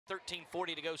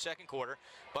13:40 to go second quarter.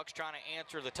 Bucks trying to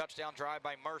answer the touchdown drive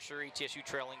by Mercer. ETSU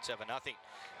trailing 7-0.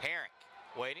 Herring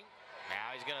waiting.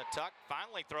 Now he's going to tuck.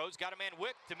 Finally throws. Got a man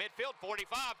whipped to midfield.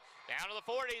 45. Down to the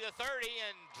 40, the 30,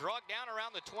 and drug down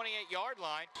around the 28-yard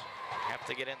line. Have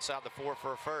to get inside the 4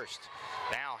 for a first.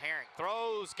 Now Herring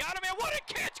throws. Got him in. What a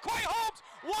catch! Quay Holmes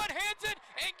one-hands it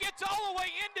and gets all the way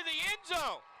into the end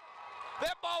zone.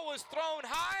 That ball was thrown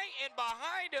high, and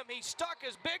behind him, he stuck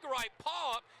his big right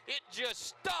paw up. It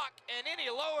just stuck, and then he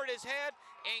lowered his head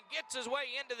and gets his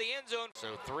way into the end zone.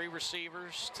 So 3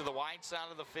 receivers to the wide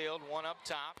side of the field, 1 up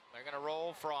top. They're going to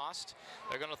roll Frost.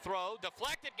 They're going to throw.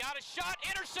 Deflected, got a shot,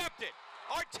 intercepted.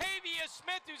 Artavius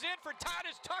Smith, who's in for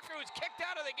Titus Tucker, who's kicked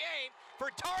out of the game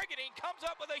for targeting, comes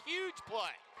up with a huge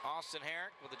play. Austin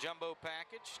Herrick with a jumbo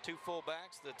package, 2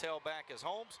 fullbacks. The tailback is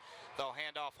Holmes. They'll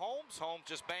hand off Holmes. Holmes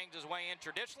just bangs his way in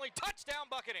traditionally.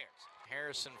 Touchdown Buccaneers.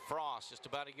 Harrison Frost just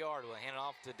about a yard. We'll hand it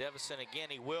off to Devison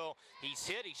again. He will. He's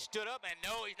hit. He stood up, and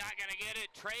no, he's not going to get it.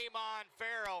 Trayvon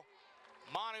Farrell.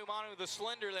 Manu the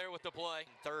slender there with the play.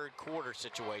 Third quarter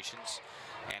situations.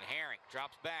 And Herring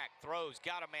drops back, throws,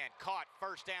 got a man, caught,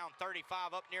 first down,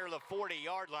 35 up near the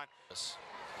 40-yard line.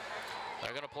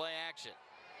 They're going to play action.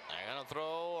 They're going to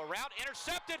throw a route,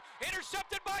 intercepted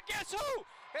by guess who?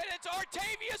 And it's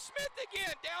Artavius Smith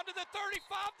again, down to the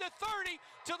 35, the 30,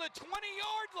 to the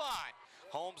 20-yard line.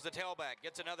 Holmes, the tailback,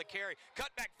 gets another carry.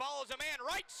 Cutback follows a man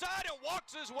right side and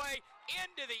walks his way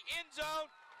into the end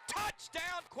zone.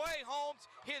 Touchdown, Quay Holmes,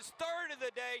 his 3rd of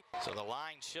the day. So the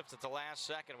line shifts at the last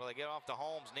second. Will they get off to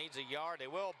Holmes? Needs a yard. They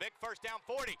will. Big first down,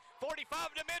 40.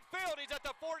 45 to midfield. He's at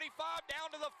the 45, down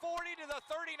to the 40 to the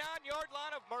 39-yard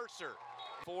line of Mercer.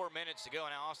 4 minutes to go.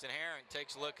 Now Austin Herring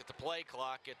takes a look at the play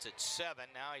clock. It's at 7.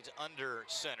 Now he's under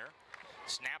center.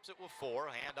 Snaps it with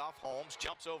 4, handoff Holmes,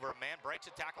 jumps over a man, breaks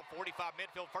a tackle, 45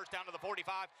 midfield, first down to the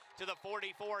 45, to the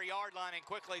 44-yard line, and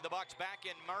quickly the Bucks back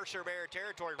in Mercer Bear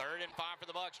territory. 3rd and 5 for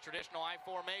the Bucks, traditional I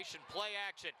formation, play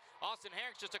action. Austin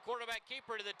Herrick's just a quarterback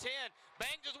keeper to the 10,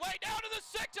 bangs his way down to the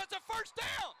 6, that's a first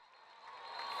down!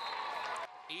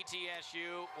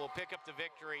 ETSU will pick up the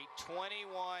victory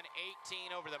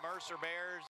 21-18 over the Mercer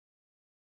Bears.